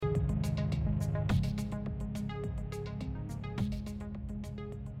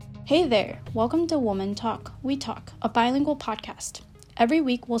Hey there, welcome to Woman Talk, We Talk, a bilingual podcast. Every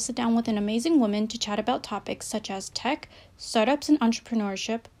week, we'll sit down with an amazing woman to chat about topics such as tech, startups and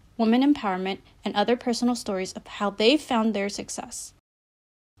entrepreneurship, women empowerment, and other personal stories of how they found their success.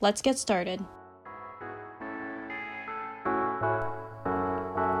 Let's get started.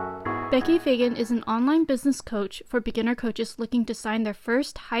 Becky Feigin is an online business coach for beginner coaches looking to sign their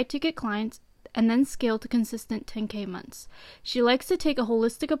first high-ticket clients and then scale to consistent 10K months. She likes to take a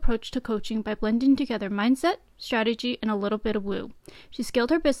holistic approach to coaching by blending together mindset, strategy, and a little bit of woo. She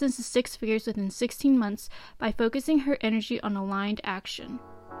scaled her business to 6 figures within 16 months by focusing her energy on aligned action.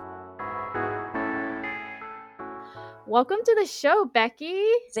 Welcome to the show, Becky.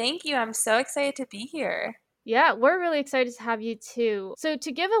 Thank you. I'm so excited to be here. Yeah, we're really excited to have you too. So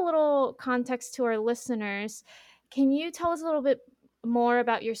to give a little context to our listeners, can you tell us a little bit more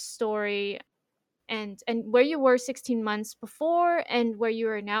about your story and where you were 16 months before and where you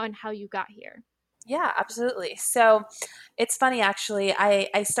are now and how you got here? Yeah, absolutely. So it's funny, actually.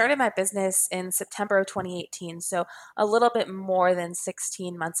 I started my business in September of 2018, so a little bit more than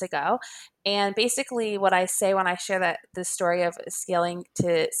 16 months ago. And basically, what I say when I share the story of scaling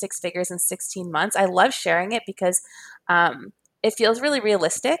to 6 figures in 16 months, I love sharing it because it feels really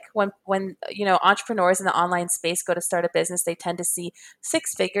realistic. When entrepreneurs in the online space go to start a business, they tend to see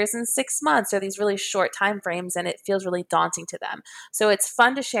 6 figures in 6 months or these really short time frames, and it feels really daunting to them. So it's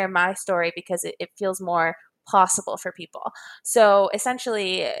fun to share my story because it feels more possible for people. So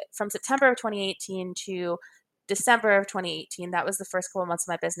essentially, from September of 2018 to December of 2018, that was the first couple of months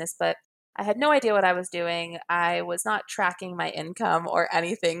of my business, but I had no idea what I was doing. I was not tracking my income or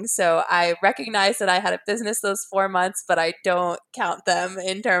anything. So I recognized that I had a business those 4 months, but I don't count them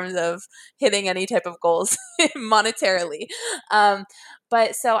in terms of hitting any type of goals monetarily. Um,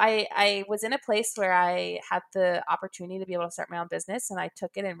 but so I was in a place where I had the opportunity to be able to start my own business, and I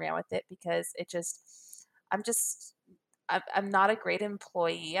took it and ran with it because I'm just, I'm not a great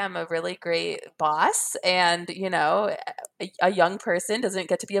employee. I'm a really great boss. And, a young person doesn't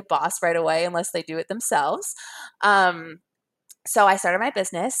get to be a boss right away unless they do it themselves. Um, so I started my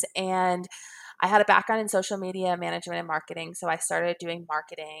business, and I had a background in social media management and marketing. So I started doing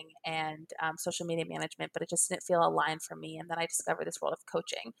marketing and social media management, but it just didn't feel aligned for me. And then I discovered this world of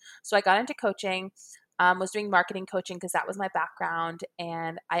coaching. So I got into coaching, was doing marketing coaching because that was my background.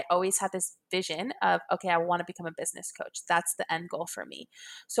 And I always had this vision of, okay, I want to become a business coach. That's the end goal for me.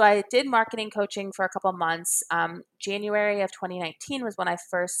 So I did marketing coaching for a couple of months. January of 2019 was when I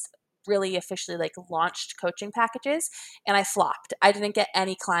first really officially launched coaching packages, and I flopped. I didn't get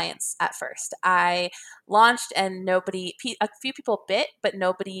any clients at first. I launched and a few people bit, but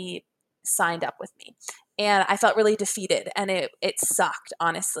nobody signed up with me. And I felt really defeated, and it sucked,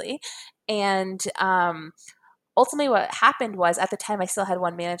 honestly. And ultimately what happened was, at the time I still had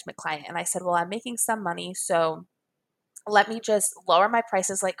one management client, and I said, well, I'm making some money, so let me just lower my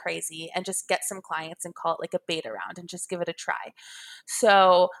prices like crazy and just get some clients and call it like a beta round and just give it a try.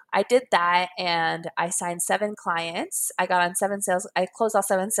 So I did that, and I signed 7 clients. I got on 7 sales. I closed all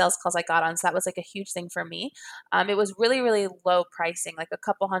 7 sales calls I got on. So that was like a huge thing for me. It was really, really low pricing, like a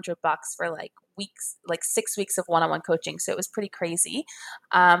couple $100 for like weeks, like 6 weeks of one-on-one coaching. So it was pretty crazy.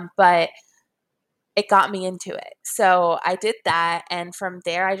 But it got me into it. So I did that. And from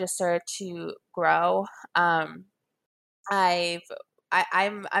there, I just started to grow. I've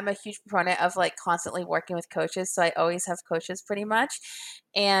I'm a huge proponent of like constantly working with coaches, so I always have coaches pretty much.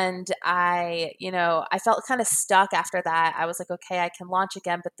 And I felt kind of stuck after that. I was like, okay, I can launch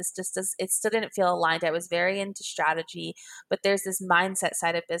again, but this just does it still didn't feel aligned. I was very into strategy, but there's this mindset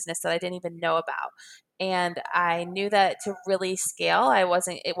side of business that I didn't even know about. And I knew that to really scale, it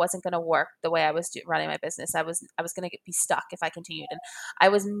wasn't going to work the way I was running my business. I was going to be stuck if I continued. And I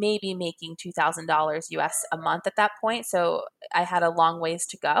was maybe making $2,000 US a month at that point. So I had a long ways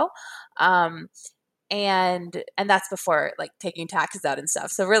to go. Um, and that's before like taking taxes out and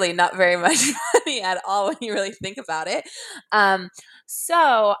stuff. So really not very much money at all when you really think about it. Um,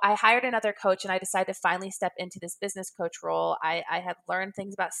 so I hired another coach, and I decided to finally step into this business coach role. I had learned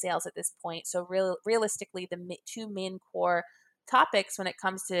things about sales at this point. So realistically, the two main core topics when it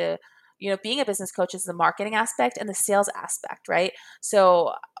comes to being a business coach is the marketing aspect and the sales aspect, right?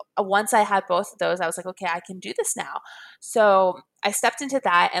 So once I had both of those, I was like, okay, I can do this now. So I stepped into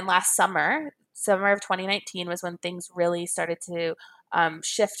that, and last summer of 2019 was when things really started to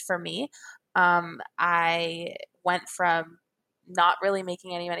shift for me. I went from not really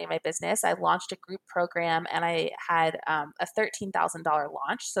making any money in my business. I launched a group program, and I had a $13,000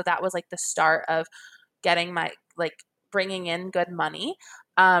 launch. So that was like the start of getting my bringing in good money.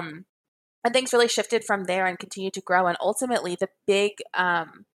 And things really shifted from there and continued to grow. And ultimately, the big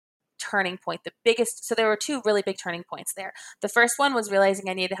turning point, the biggest. So there were two really big turning points there. The first one was realizing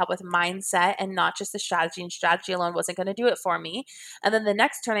I needed help with mindset and not just the strategy, and strategy alone wasn't going to do it for me. And then the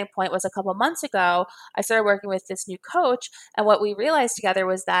next turning point was a couple months ago. I started working with this new coach, and what we realized together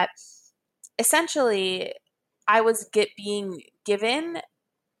was that essentially I was being given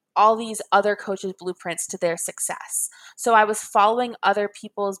all these other coaches' blueprints to their success. So I was following other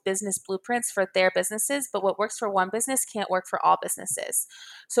people's business blueprints for their businesses, but what works for one business can't work for all businesses.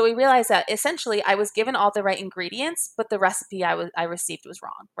 So we realized that essentially I was given all the right ingredients, but the recipe I received was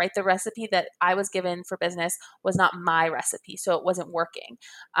wrong, right? The recipe that I was given for business was not my recipe, so it wasn't working.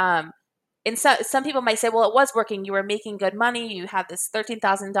 And so some people might say, well, it was working. You were making good money. You had this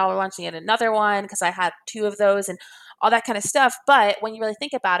 $13,000 lunch, and you had another one because I had two of those and all that kind of stuff. But when you really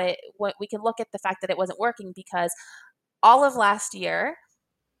think about it, we can look at the fact that it wasn't working because all of last year,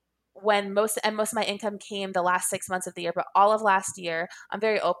 when most of my income came the last 6 months of the year, but all of last year, I'm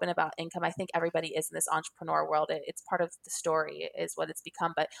very open about income. I think everybody is in this entrepreneur world. It's part of the story is what it's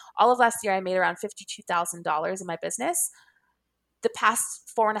become. But all of last year, I made around $52,000 in my business. The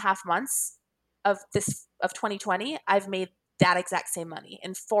past 4.5 months of 2020, I've made that exact same money.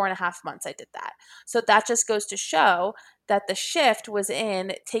 In 4.5 months, I did that. So that just goes to show that the shift was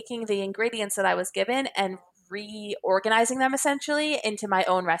in taking the ingredients that I was given and reorganizing them essentially into my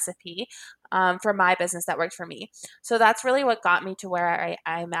own recipe for my business that worked for me. So that's really what got me to where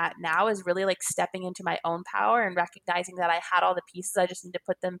I'm at now, is really like stepping into my own power and recognizing that I had all the pieces. I just need to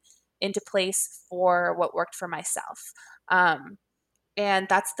put them into place for what worked for myself. And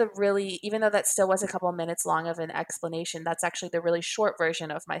that's even though that still was a couple of minutes long of an explanation, that's actually the really short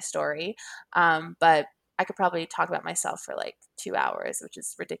version of my story. But I could probably talk about myself for like 2 hours, which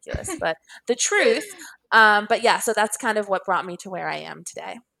is ridiculous, but the truth. But yeah, so that's kind of what brought me to where I am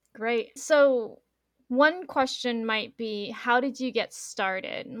today. Great. So one question might be, how did you get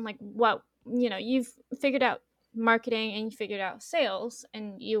started? And like you've figured out marketing and you figured out sales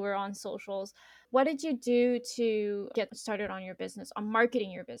and you were on socials. What did you do to get started on your business, on marketing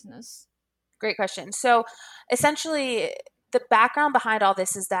your business? Great question. So essentially, the background behind all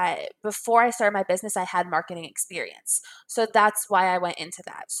this is that before I started my business, I had marketing experience. So that's why I went into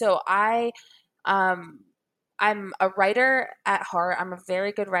that. So um, I'm a writer at heart. I'm a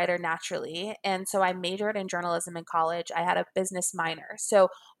very good writer naturally. And so I majored in journalism in college. I had a business minor. So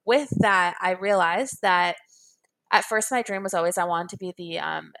with that, I realized that at first my dream was always I wanted to be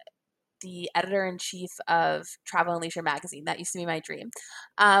the editor in chief of Travel and Leisure magazine. That used to be my dream.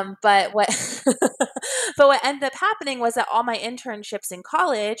 But what but what ended up happening was that all my internships in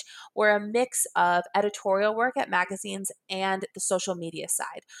college were a mix of editorial work at magazines and the social media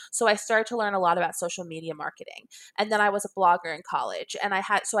side. So I started to learn a lot about social media marketing. And then I was a blogger in college, and I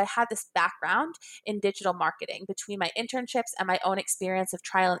had this background in digital marketing between my internships and my own experience of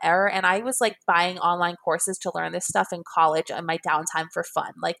trial and error. And I was like buying online courses to learn this stuff in college on my downtime for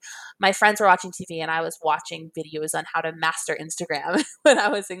fun. Like my friends were watching TV and I was watching videos on how to master Instagram when I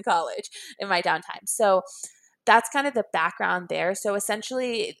was in college in my downtime. So that's kind of the background there. So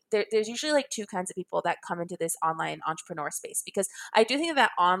essentially, there's usually like two kinds of people that come into this online entrepreneur space, because I do think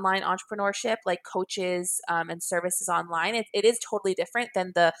that online entrepreneurship, like coaches and services online, it is totally different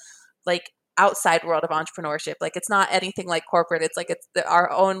than the like outside world of entrepreneurship. Like it's not anything like corporate. It's like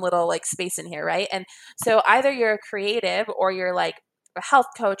our own little like space in here, right? And so either you're a creative or you're like a health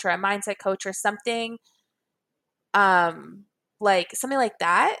coach or a mindset coach or something something like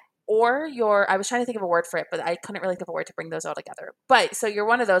that, or I was trying to think of a word for it, but I couldn't really think of a word to bring those all together. But so you're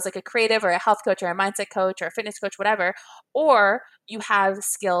one of those, like a creative or a health coach or a mindset coach or a fitness coach, whatever, or you have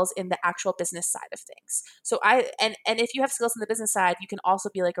skills in the actual business side of things. So and if you have skills in the business side, you can also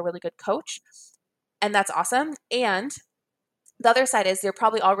be like a really good coach, and that's awesome. And the other side is you're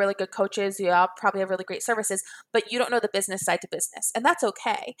probably all really good coaches. You all probably have really great services, but you don't know the business side to business. And that's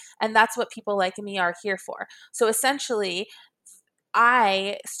okay. And that's what people like me are here for. So essentially,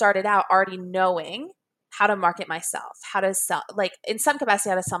 I started out already knowing how to market myself, how to sell, like in some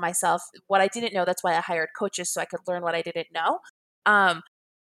capacity, how to sell myself. What I didn't know, that's why I hired coaches so I could learn what I didn't know.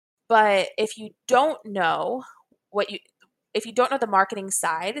 But if you don't know what you, if you don't know the marketing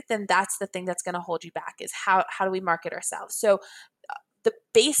side, then that's the thing that's going to hold you back, is how do we market ourselves? So the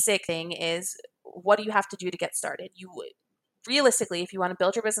basic thing is, what do you have to do to get started? Realistically, if you want to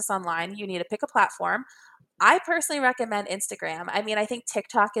build your business online, you need to pick a platform. I personally recommend Instagram. I mean, I think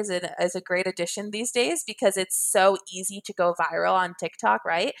TikTok is a great addition these days because it's so easy to go viral on TikTok,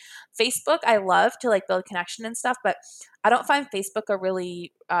 right? Facebook, I love to like build connection and stuff, but I don't find Facebook a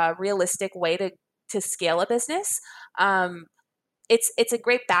really realistic way to scale a business. It's a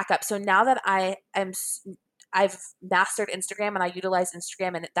great backup. So now that I am I've mastered Instagram and I utilize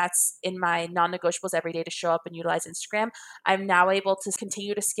Instagram, and that's in my non-negotiables every day to show up and utilize Instagram. I'm now able to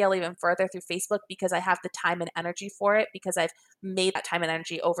continue to scale even further through Facebook because I have the time and energy for it, because I've made that time and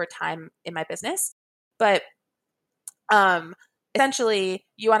energy over time in my business. But um, essentially,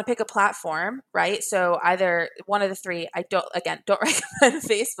 you want to pick a platform, right? So either one of the three. I don't recommend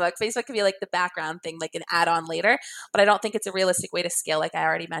Facebook. Facebook can be like the background thing, like an add-on later, but I don't think it's a realistic way to scale, like I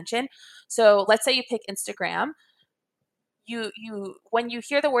already mentioned. So let's say you pick Instagram. You when you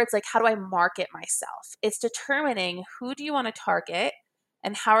hear the words like, how do I market myself, it's determining who do you want to target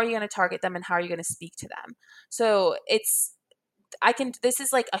and how are you going to target them and how are you going to speak to them. So this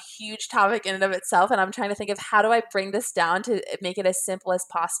is like a huge topic in and of itself, and I'm trying to think of how do I bring this down to make it as simple as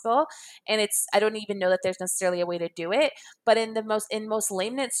possible. And I don't even know that there's necessarily a way to do it, but in most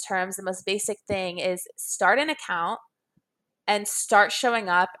layman's terms, the most basic thing is start an account and start showing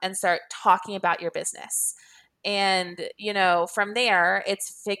up and start talking about your business. And, from there,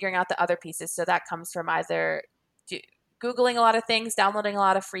 it's figuring out the other pieces. So that comes from either Googling a lot of things, downloading a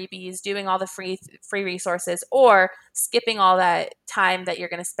lot of freebies, doing all the free resources, or skipping all that time that you're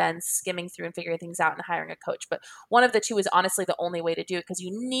going to spend skimming through and figuring things out and hiring a coach. But one of the two is honestly the only way to do it, because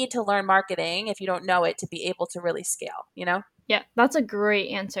you need to learn marketing if you don't know it to be able to really scale. Yeah, that's a great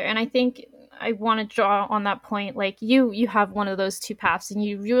answer. And I think I want to draw on that point. Like you have one of those two paths, and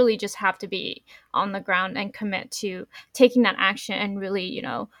you really just have to be on the ground and commit to taking that action and really,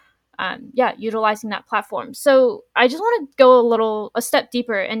 utilizing that platform. So I just want to go a step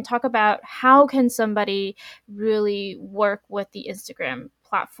deeper and talk about how can somebody really work with the Instagram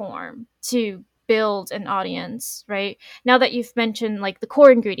platform to build an audience, right? Now that you've mentioned like the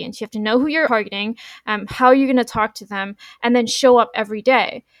core ingredients, you have to know who you're targeting, how you're going to talk to them, and then show up every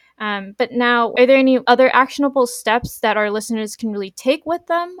day. But now, are there any other actionable steps that our listeners can really take with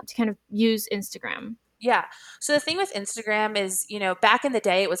them to kind of use Instagram? Yeah. So the thing with Instagram is, back in the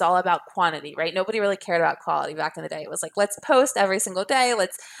day, it was all about quantity, right? Nobody really cared about quality back in the day. It was like, let's post every single day.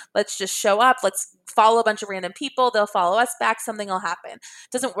 Let's just show up. Let's follow a bunch of random people. They'll follow us back. Something will happen.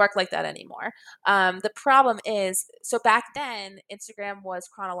 It doesn't work like that anymore. The problem is, so back then, Instagram was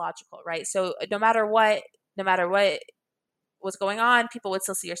chronological, right? So no matter what was going on, people would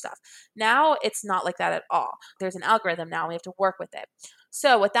still see your stuff. Now it's not like that at all. There's an algorithm now, and we have to work with it.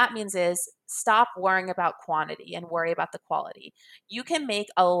 So what that means is stop worrying about quantity and worry about the quality. You can make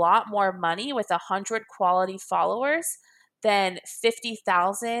a lot more money with 100 quality followers than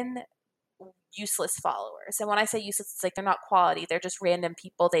 50,000 useless followers. And when I say useless, it's like they're not quality. They're just random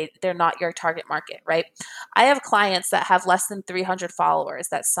people. They're not your target market, right? I have clients that have less than 300 followers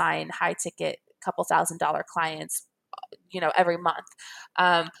that sign high ticket, couple $1,000 clients every month,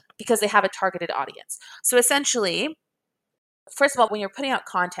 because they have a targeted audience. So essentially, first of all, when you're putting out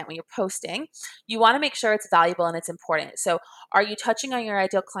content, when you're posting, you want to make sure it's valuable and it's important. So are you touching on your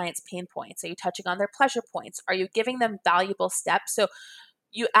ideal client's pain points? Are you touching on their pleasure points? Are you giving them valuable steps? So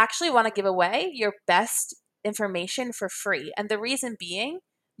you actually want to give away your best information for free. And the reason being,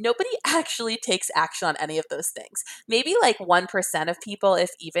 nobody actually takes action on any of those things. Maybe like 1% of people,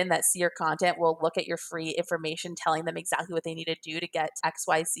 if even, that see your content will look at your free information telling them exactly what they need to do to get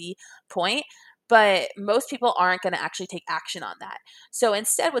XYZ point. But most people aren't going to actually take action on that. So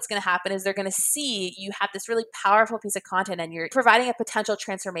instead, what's going to happen is they're going to see you have this really powerful piece of content and you're providing a potential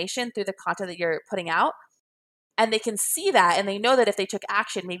transformation through the content that you're putting out. And they can see that, and they know that if they took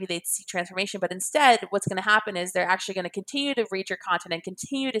action, maybe they'd see transformation. But instead, what's going to happen is they're actually going to continue to read your content and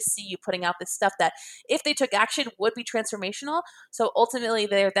continue to see you putting out this stuff that, if they took action, would be transformational. So ultimately,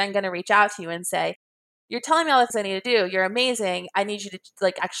 they're then going to reach out to you and say, you're telling me all this I need to do. You're amazing. I need you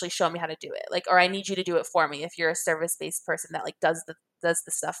to actually show me how to do it. Or I need you to do it for me. If you're a service-based person that does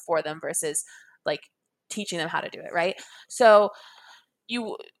the stuff for them versus teaching them how to do it. Right. So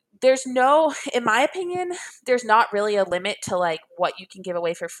in my opinion, there's not really a limit to what you can give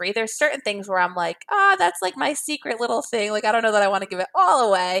away for free. There's certain things where I'm like, that's my secret little thing. I don't know that I want to give it all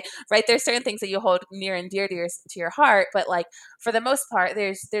away, right? There's certain things that you hold near and dear to your heart, but for the most part,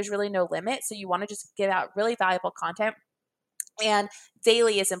 there's really no limit. So you want to just give out really valuable content, and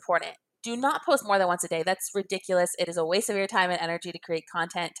daily is important. Do not post more than once a day. That's ridiculous. It is a waste of your time and energy to create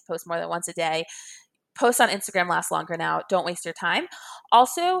content to post more than once a day. Posts on Instagram last longer now. Don't waste your time.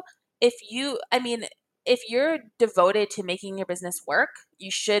 Also, if you're devoted to making your business work,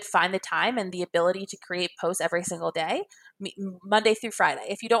 you should find the time and the ability to create posts every single day, Monday through Friday.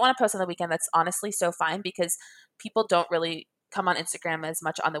 If you don't want to post on the weekend, that's honestly so fine, because people don't really come on Instagram as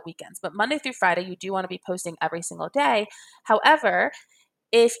much on the weekends. But Monday through Friday, you do want to be posting every single day. However,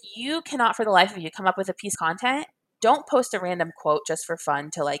 if you cannot for the life of you come up with a piece of content, don't post a random quote just for fun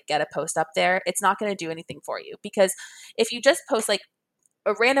to like get a post up there. It's not going to do anything for you, because if you just post like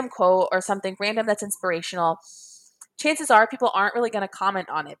a random quote or something random that's inspirational, chances are people aren't really going to comment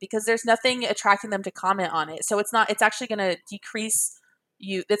on it because there's nothing attracting them to comment on it. So it's actually going to decrease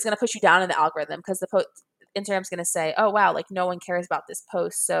you. It's going to push you down in the algorithm because Instagram's going to say, oh, wow, like no one cares about this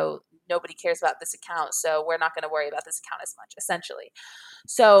post. So nobody cares about this account. So we're not going to worry about this account as much, essentially.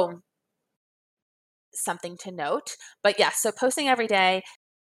 So something to note. But yeah, so posting every day,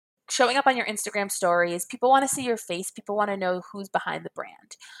 showing up on your Instagram stories. People want to see your face. People want to know who's behind the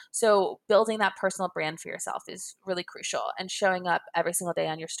brand. So building that personal brand for yourself is really crucial, and showing up every single day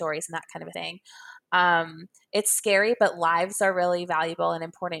on your stories and that kind of a thing. It's scary, but lives are really valuable and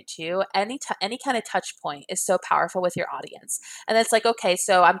important too. Any kind of touch point is so powerful with your audience. And it's like, okay,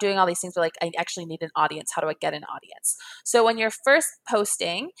 so I'm doing all these things, but like I actually need an audience. How do I get an audience? So when you're first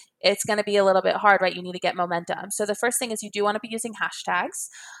posting, it's going to be a little bit hard, right? You need to get momentum. So the first thing is you do want to be using hashtags.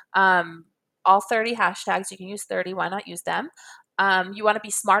 All 30 hashtags. You can use 30. Why not use them? You want to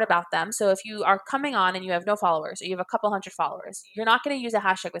be smart about them. So if you are coming on and you have no followers, or you have a couple hundred followers, you're not going to use a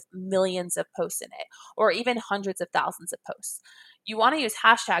hashtag with millions of posts in it, or even hundreds of thousands of posts. You want to use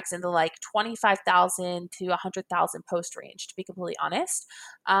hashtags in the like 25,000 to 100,000 post range, to be completely honest.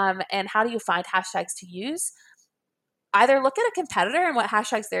 And how do you find hashtags to use? Either look at a competitor and what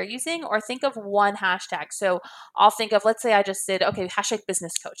hashtags they're using, or think of one hashtag. So I'll think of, let's say I just did, okay, hashtag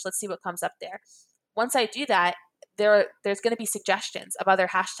business coach. Let's see what comes up there. Once I do that, there's going to be suggestions of other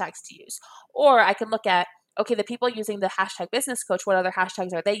hashtags to use. Or I can look at, okay, the people using the hashtag business coach, what other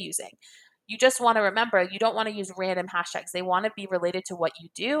hashtags are they using? You just want to remember, you don't want to use random hashtags. They want to be related to what you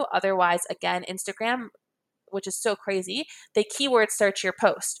do. Otherwise, again, Instagram, which is so crazy, they keyword search your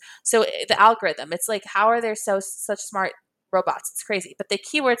post. So the algorithm, it's like, how are there such smart robots? It's crazy. But they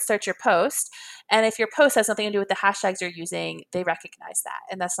keyword search your post. And if your post has something to do with the hashtags you're using, they recognize that.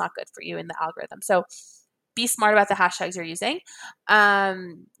 And that's not good for you in the algorithm. So be smart about the hashtags you're using.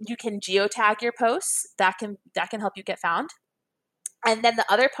 You can geotag your posts. That can help you get found. And then the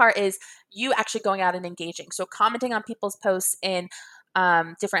other part is you actually going out and engaging. So commenting on people's posts in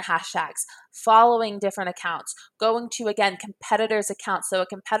different hashtags, following different accounts, going to, again, competitors' accounts. So a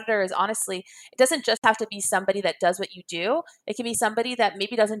competitor is honestly, it doesn't just have to be somebody that does what you do. It can be somebody that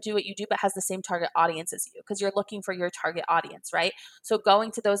maybe doesn't do what you do, but has the same target audience as you, because you're looking for your target audience, right? So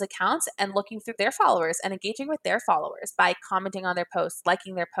going to those accounts and looking through their followers and engaging with their followers by commenting on their posts,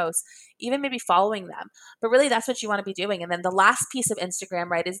 liking their posts, even maybe following them. But really, that's what you want to be doing. And then the last piece of Instagram,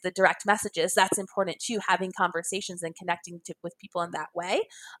 right, is the direct messages. That's important too, having conversations and connecting with people in that way.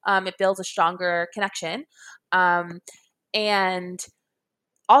 It builds a stronger connection. And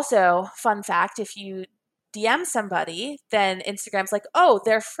also, fun fact, if you DM somebody, then Instagram's like, oh,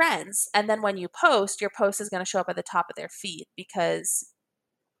 they're friends. And then when you post, your post is going to show up at the top of their feed, because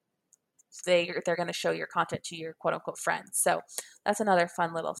they're going to show your content to your quote unquote friends. So that's another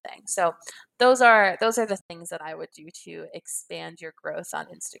fun little thing. So those are the things that I would do to expand your growth on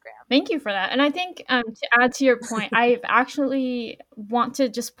Instagram. Thank you for that. And I think to add to your point, I actually want to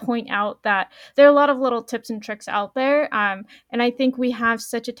just point out that there are a lot of little tips and tricks out there. And I think we have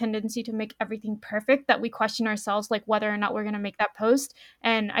such a tendency to make everything perfect that we question ourselves, like whether or not we're going to make that post.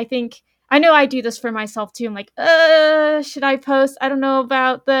 And I know I do this for myself too. I'm like, should I post? I don't know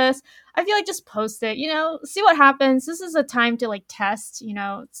about this. I feel like just post it, see what happens. This is a time to like test,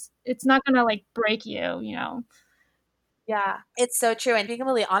 it's not going to like break you. Yeah, it's so true. And being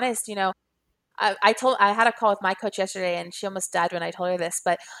completely honest, I had a call with my coach yesterday, and she almost died when I told her this.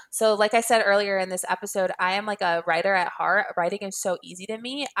 But so, like I said earlier in this episode, I am like a writer at heart. Writing is so easy to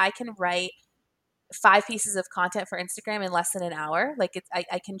me. I can write 5 pieces of content for Instagram in less than an hour. Like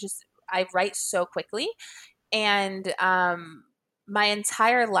I write so quickly. And my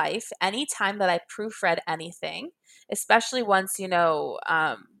entire life, anytime that I proofread anything, especially once, what's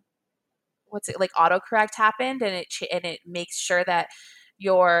it, like autocorrect happened, and it makes sure that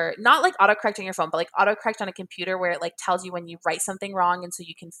you're not like autocorrect on your phone, but like autocorrect on a computer, where it like tells you when you write something wrong, and so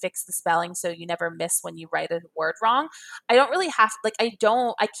you can fix the spelling so you never miss when you write a word wrong. I don't really have like I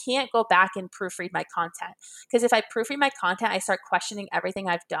can't go back and proofread my content, because if I proofread my content, I start questioning everything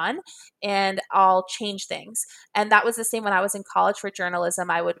I've done, and I'll change things. And that was the same when I was in college for journalism.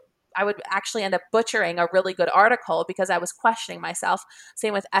 I would actually end up butchering a really good article because I was questioning myself.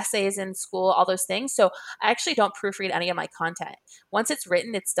 Same with essays in school, all those things. So I actually don't proofread any of my content. Once it's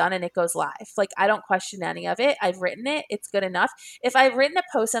written, it's done, and it goes live. Like, I don't question any of it. I've written it. It's good enough. If I've written a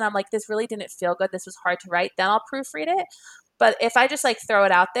post and I'm like, this really didn't feel good, this was hard to write, then I'll proofread it. But if I just like throw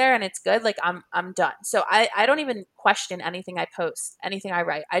it out there and it's good, like I'm done. So I don't even question anything I post, anything I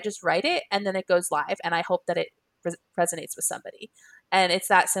write. I just write it, and then it goes live, and I hope that it resonates with somebody. And it's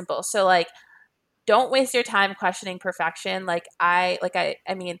that simple. So like, don't waste your time questioning perfection. I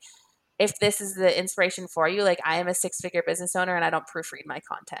mean, if this is the inspiration for you, like I am a 6-figure business owner and I don't proofread my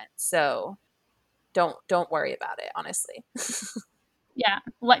content. So don't worry about it, honestly. Yeah,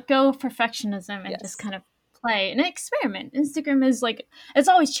 let go of perfectionism and just Yes. kind of play and experiment. Instagram is like, it's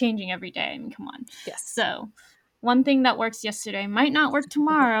always changing every day. I mean, come on. Yes. So, one thing that works yesterday might not work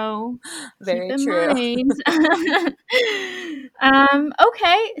tomorrow. Keep Very in true. mind.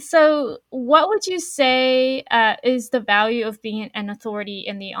 Okay, so what would you say is the value of being an authority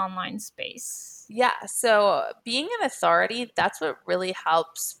in the online space? Yeah. So being an authority, that's what really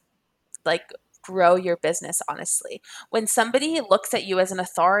helps like grow your business, honestly. When somebody looks at you as an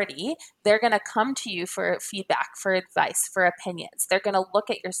authority, they're going to come to you for feedback, for advice, for opinions. They're going to look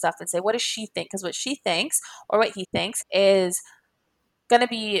at your stuff and say, what does she think? Because what she thinks or what he thinks is going to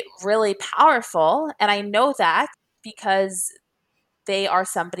be really powerful. And I know that because they are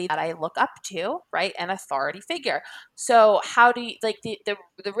somebody that I look up to, right? An authority figure. So how do you like the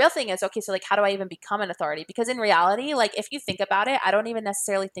real thing is, okay, so like how do I even become an authority? Because in reality, like if you think about it, I don't even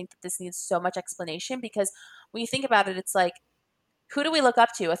necessarily think that this needs so much explanation, because when you think about it, it's like, who do we look up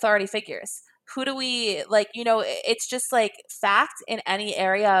to? Authority figures. Who do we like, it's just like fact in any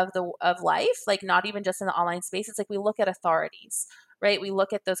area of life, like not even just in the online space. It's like we look at authorities, right? We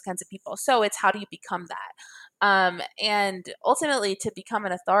look at those kinds of people. So it's how do you become that? And ultimately, to become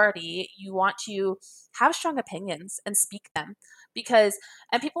an authority, you want to have strong opinions and speak them, because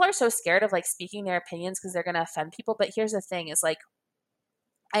and people are so scared of like speaking their opinions because they're going to offend people. But here's the thing: is like,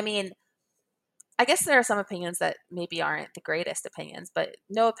 I mean, I guess there are some opinions that maybe aren't the greatest opinions, but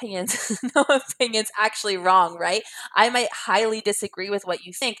no opinions, no opinions actually wrong, right? I might highly disagree with what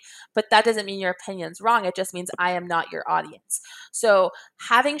you think, but that doesn't mean your opinion's wrong. It just means I am not your audience. So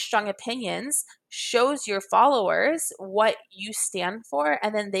having strong opinions shows your followers what you stand for,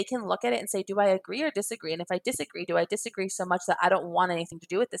 and then they can look at it and say, do I agree or disagree? And if I disagree, do I disagree so much that I don't want anything to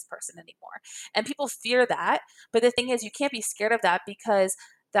do with this person anymore? And people fear that. But the thing is, you can't be scared of that, because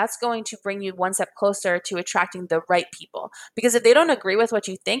that's going to bring you one step closer to attracting the right people. Because if they don't agree with what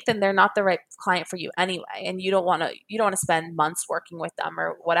you think, then they're not the right client for you anyway, and you don't want to spend months working with them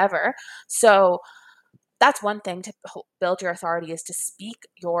or whatever. So that's one thing to build your authority, is to speak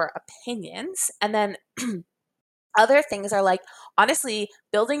your opinions. And then other things are like, honestly,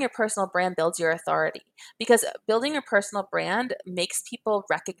 building your personal brand builds your authority, because building your personal brand makes people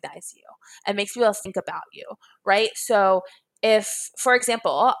recognize you and makes people think about you, right? So if, for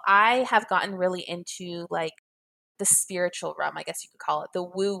example, I have gotten really into like the spiritual realm, I guess you could call it, the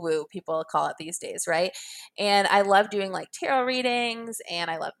woo woo people call it these days, right? And I love doing like tarot readings,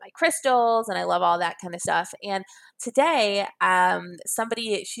 and I love my crystals, and I love all that kind of stuff. And today,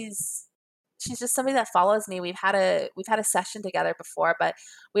 somebody, she's just somebody that follows me. We've had a session together before, but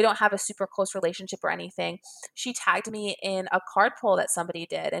we don't have a super close relationship or anything. She tagged me in a card pull that somebody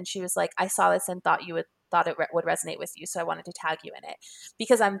did, and she was like, I saw this and thought it would resonate with you, so I wanted to tag you in it,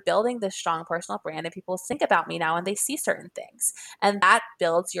 because I'm building this strong personal brand and people think about me now and they see certain things, and that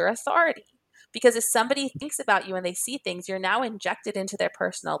builds your authority. Because if somebody thinks about you and they see things, you're now injected into their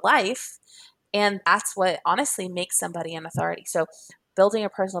personal life, and that's what honestly makes somebody an authority. So building a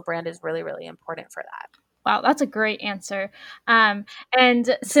personal brand is really, really important for that. Wow, that's a great answer. And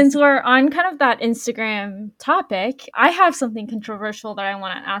since we're on kind of that Instagram topic, I have something controversial that I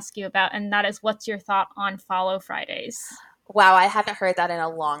want to ask you about, and that is, what's your thought on Follow Fridays? Wow, I haven't heard that in a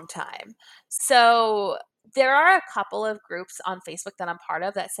long time. So there are a couple of groups on Facebook that I'm part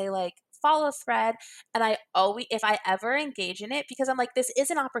of that say like follow thread. And I always, if I ever engage in it, because I'm like, this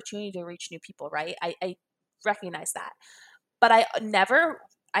is an opportunity to reach new people, right? I recognize that. But I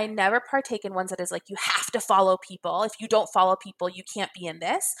never partake in ones that is like, you have to follow people. If you don't follow people, you can't be in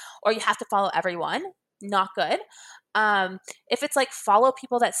this, or you have to follow everyone. Not good. Um, if it's like follow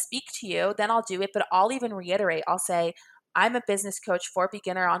people that speak to you, then I'll do it. But I'll even reiterate, I'll say, I'm a business coach for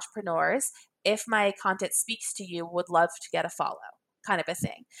beginner entrepreneurs. If my content speaks to you, would love to get a follow, kind of a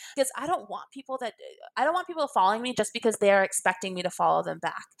thing. Because I don't want people following me just because they're expecting me to follow them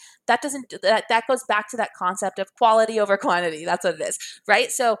back. That goes back to that concept of quality over quantity. That's what it is,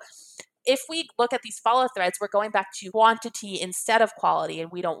 right? So if we look at these follow threads, we're going back to quantity instead of quality,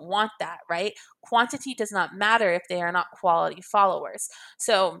 and we don't want that, right? Quantity does not matter if they are not quality followers.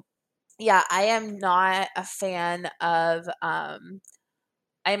 So yeah, I am not a fan of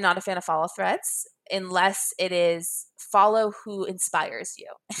follow threads unless it is follow who inspires you.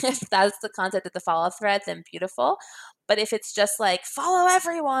 If that's the concept of the follow thread, then beautiful. But if it's just like follow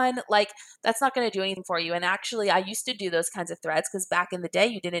everyone, like that's not going to do anything for you. And actually, I used to do those kinds of threads because back in the day,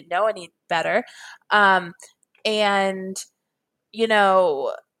 you didn't know any better. Um, And, you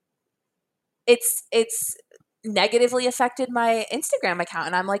know, it's negatively affected my Instagram account,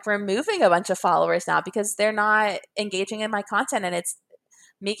 and I'm like removing a bunch of followers now because they're not engaging in my content, and it's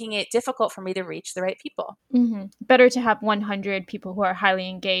making it difficult for me to reach the right people. Better to have 100 people who are highly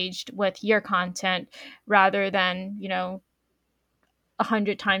engaged with your content rather than,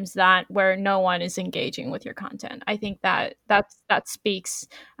 100 times that where no one is engaging with your content. I think that speaks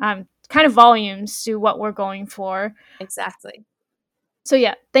kind of volumes to what we're going for. Exactly. So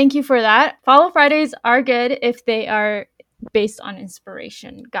yeah, thank you for that. Follow Fridays are good if they are based on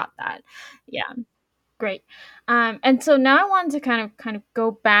inspiration. Got that. Yeah. Great. And so now I wanted to kind of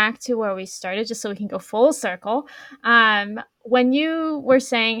go back to where we started, just so we can go full circle. When you were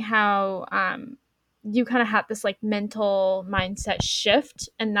saying how you kind of had this like mental mindset shift,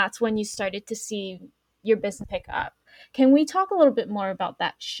 and that's when you started to see your business pick up. Can we talk a little bit more about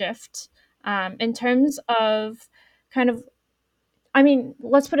that shift in terms of kind of, I mean,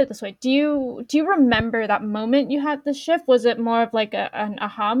 let's put it this way. Do you remember that moment you had the shift? Was it more of like an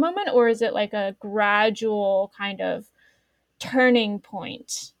aha moment, or is it like a gradual kind of turning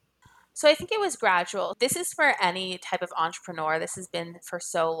point? So I think it was gradual. This is for any type of entrepreneur. This has been for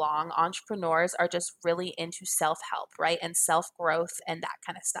so long. Entrepreneurs are just really into self help, right? And self growth and that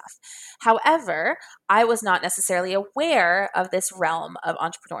kind of stuff. However, I was not necessarily aware of this realm of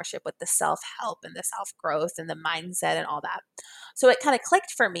entrepreneurship with the self help and the self growth and the mindset and all that. So it kind of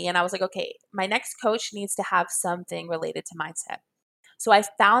clicked for me. And I was like, okay, my next coach needs to have something related to mindset. So I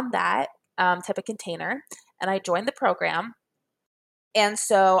found that type of container and I joined the program. And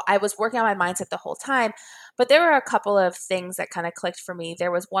so I was working on my mindset the whole time, but there were a couple of things that kind of clicked for me.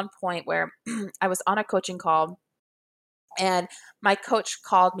 There was one point where I was on a coaching call and my coach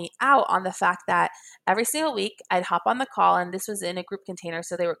called me out on the fact that every single week I'd hop on the call, and this was in a group container.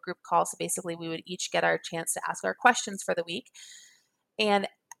 So they were group calls. So basically, we would each get our chance to ask our questions for the week. And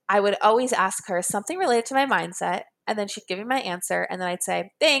I would always ask her something related to my mindset. And then she'd give me my answer. And then I'd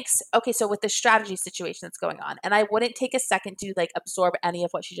say, thanks. Okay, so with the strategy situation that's going on. And I wouldn't take a second to like absorb any of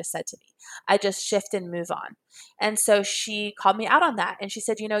what she just said to me. I just shift and move on. And so she called me out on that. And she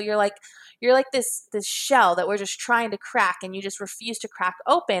said, you're like this shell that we're just trying to crack, and you just refuse to crack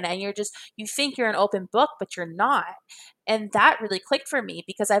open. And you think you're an open book, but you're not. And that really clicked for me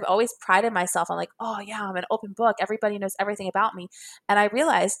because I've always prided myself on like, oh yeah, I'm an open book. Everybody knows everything about me. And I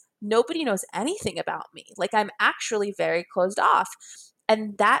realized nobody knows anything about me. Like I'm actually very closed off.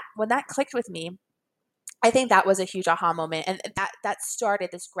 And that when that clicked with me, I think that was a huge aha moment. And that started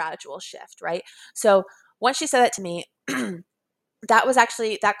this gradual shift, right? So once she said that to me,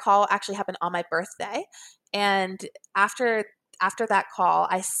 that call actually happened on my birthday. And after that call,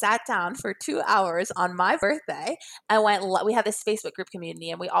 I sat down for 2 hours on my birthday and we had this Facebook group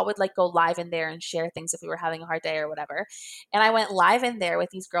community, and we all would like go live in there and share things if we were having a hard day or whatever. And I went live in there with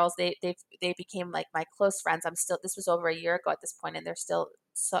these girls. They became like my close friends. This was over a year ago at this point, and they're still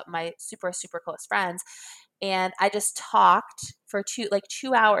my super, super close friends. And I just talked for 2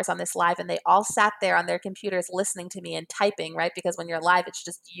 hours on this live, and they all sat there on their computers listening to me and typing, right? Because when you're live, it's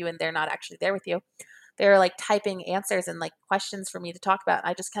just you and they're not actually there with you. They were like typing answers and like questions for me to talk about. And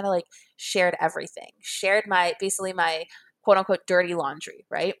I just kind of like shared everything, shared basically my quote unquote dirty laundry,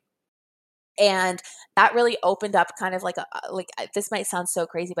 right? And that really opened up kind of like this might sound so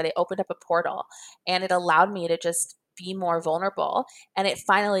crazy, but it opened up a portal, and it allowed me to just be more vulnerable. And it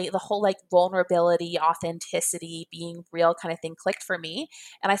finally, the whole like vulnerability, authenticity, being real kind of thing clicked for me.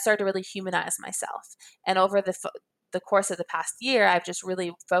 And I started to really humanize myself. And over the course of the past year, I've just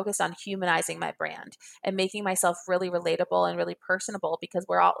really focused on humanizing my brand and making myself really relatable and really personable, because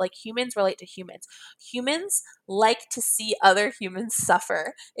we're all like, humans relate to humans. Humans like to see other humans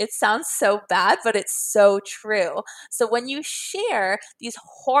suffer. It sounds so bad, but it's so true. So when you share these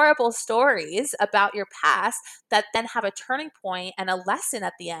horrible stories about your past that then have a turning point and a lesson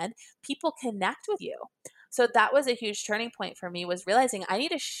at the end, people connect with you. So that was a huge turning point for me, was realizing I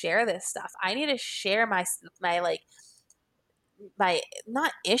need to share this stuff. I need to share my like my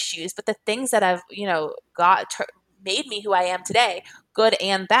not issues, but the things that I've, made me who I am today, good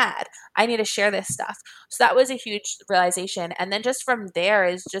and bad. I need to share this stuff. So that was a huge realization. And then just from there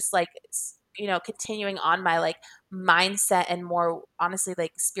is just like, continuing on my like mindset and more honestly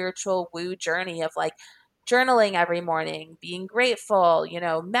like spiritual woo journey of like journaling every morning, being grateful,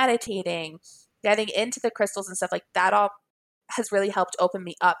 meditating, getting into the crystals and stuff like that, all has really helped open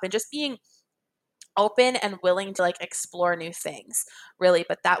me up, and just being open and willing to like explore new things, really.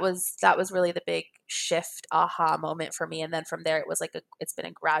 But that was really the big shift aha moment for me. And then from there, it's been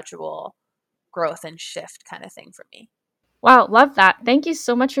a gradual growth and shift kind of thing for me. Wow, love that. Thank you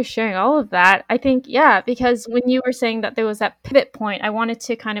so much for sharing all of that. I think, yeah, because when you were saying that there was that pivot point, I wanted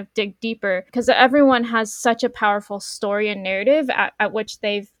to kind of dig deeper because everyone has such a powerful story and narrative at which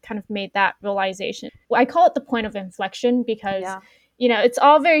they've kind of made that realization. I call it the point of inflection because, Yeah. it's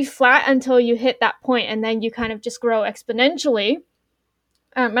all very flat until you hit that point and then you kind of just grow exponentially.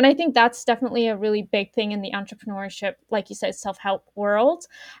 And I think that's definitely a really big thing in the entrepreneurship, like you said, self help world,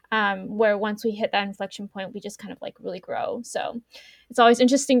 where once we hit that inflection point, we just kind of like really grow. So it's always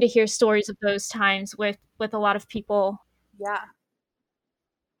interesting to hear stories of those times with a lot of people. Yeah.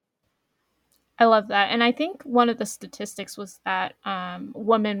 I love that. And I think one of the statistics was that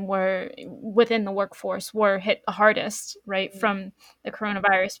women were within the workforce were hit the hardest, right, Mm. from the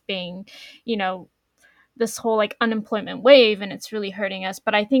coronavirus being, you know, this whole like unemployment wave and it's really hurting us.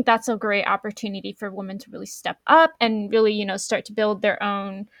 But I think that's a great opportunity for women to really step up and really, start to build their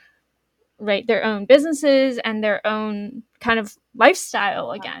own, right, their own businesses and their own kind of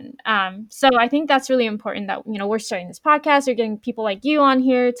lifestyle Yeah. again. So I think that's really important that, we're starting this podcast or getting people like you on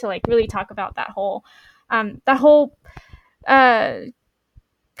here to like really talk about that whole uh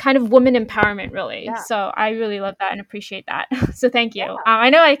kind of woman empowerment, really. Yeah. So I really love that and appreciate that. So thank you. Yeah.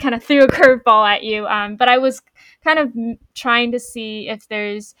 I know I kind of threw a curveball at you, but I was kind of trying to see if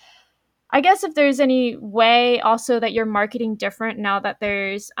there's, I guess, if there's any way also that you're marketing different now that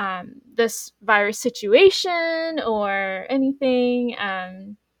there's this virus situation or anything.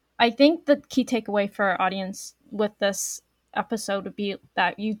 I think the key takeaway for our audience with this episode would be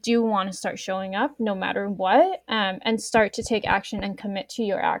that you do want to start showing up no matter what, and start to take action and commit to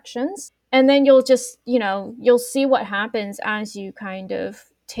your actions. And then you'll just, you'll see what happens as you kind of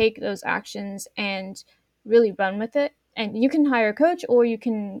take those actions and really run with it. And you can hire a coach or you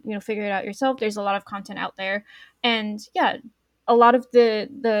can, figure it out yourself. There's a lot of content out there. And yeah, a lot of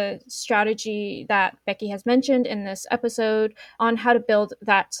the strategy that Becky has mentioned in this episode on how to build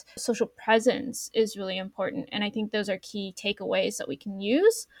that social presence is really important. And I think those are key takeaways that we can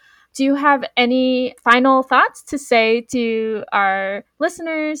use. Do you have any final thoughts to say to our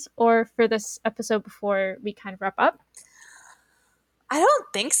listeners or for this episode before we kind of wrap up? I don't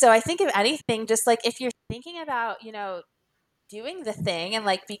think so. I think if anything, just like if you're thinking about, doing the thing and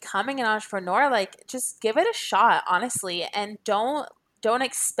like becoming an entrepreneur, like just give it a shot, honestly, and don't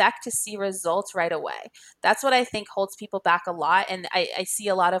expect to see results right away. That's what I think holds people back a lot. And I see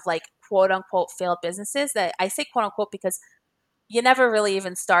a lot of like quote unquote failed businesses that I say quote unquote because you never really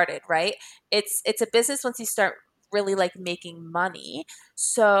even started, right? It's a business once you start really like making money.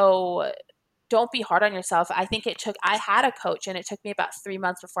 So don't be hard on yourself. I had a coach and it took me about 3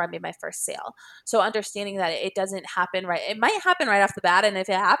 months before I made my first sale. So understanding that it doesn't happen right, it might happen right off the bat. And if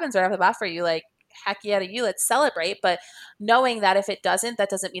it happens right off the bat for you, like, heck yeah to you, let's celebrate. But knowing that if it doesn't, that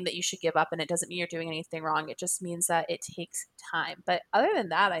doesn't mean that you should give up and it doesn't mean you're doing anything wrong. It just means that it takes time. But other than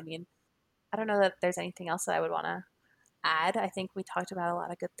that, I mean, I don't know that there's anything else that I would want to add. I think we talked about a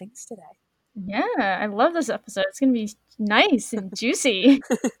lot of good things today. Yeah, I love this episode. It's going to be nice and juicy.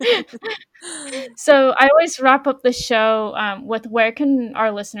 So I always wrap up the show with where can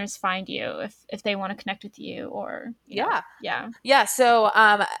our listeners find you if they want to connect with you or, Yeah. yeah. Yeah. So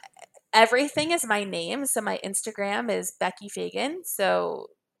everything is my name. So my Instagram is Becky Feigin. So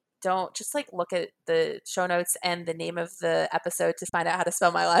don't just like look at the show notes and the name of the episode to find out how to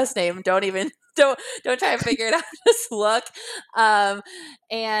spell my last name. Don't even don't try to figure it out. Just look.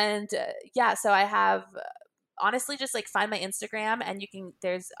 And yeah, so I have honestly just like find my Instagram and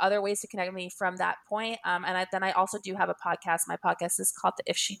there's other ways to connect with me from that point. Then I also do have a podcast. My podcast is called the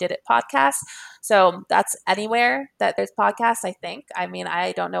If She Did It podcast. So that's anywhere that there's podcasts, I think. I mean,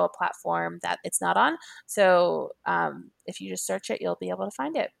 I don't know a platform that it's not on. So if you just search it, you'll be able to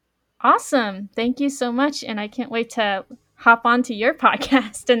find it. Awesome. Thank you so much. And I can't wait to hop onto your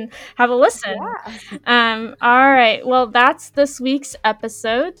podcast and have a listen. Yeah. All right. Well, that's this week's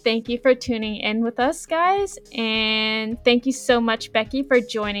episode. Thank you for tuning in with us, guys. And thank you so much, Becky, for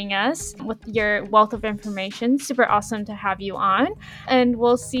joining us with your wealth of information. Super awesome to have you on. And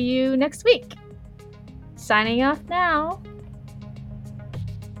we'll see you next week. Signing off now.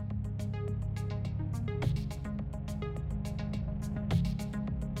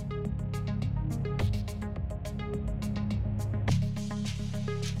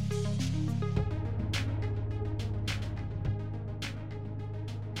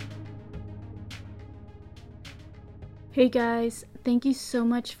 Hey guys, thank you so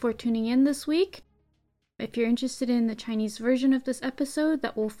much for tuning in this week. If you're interested in the Chinese version of this episode,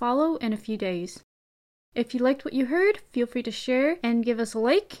 that will follow in a few days. If you liked what you heard, feel free to share and give us a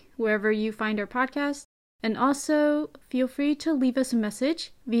like wherever you find our podcast. And also, feel free to leave us a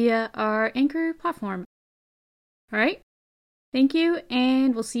message via our Anchor platform. All right? Thank you,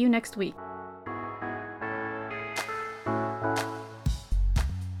 and we'll see you next week.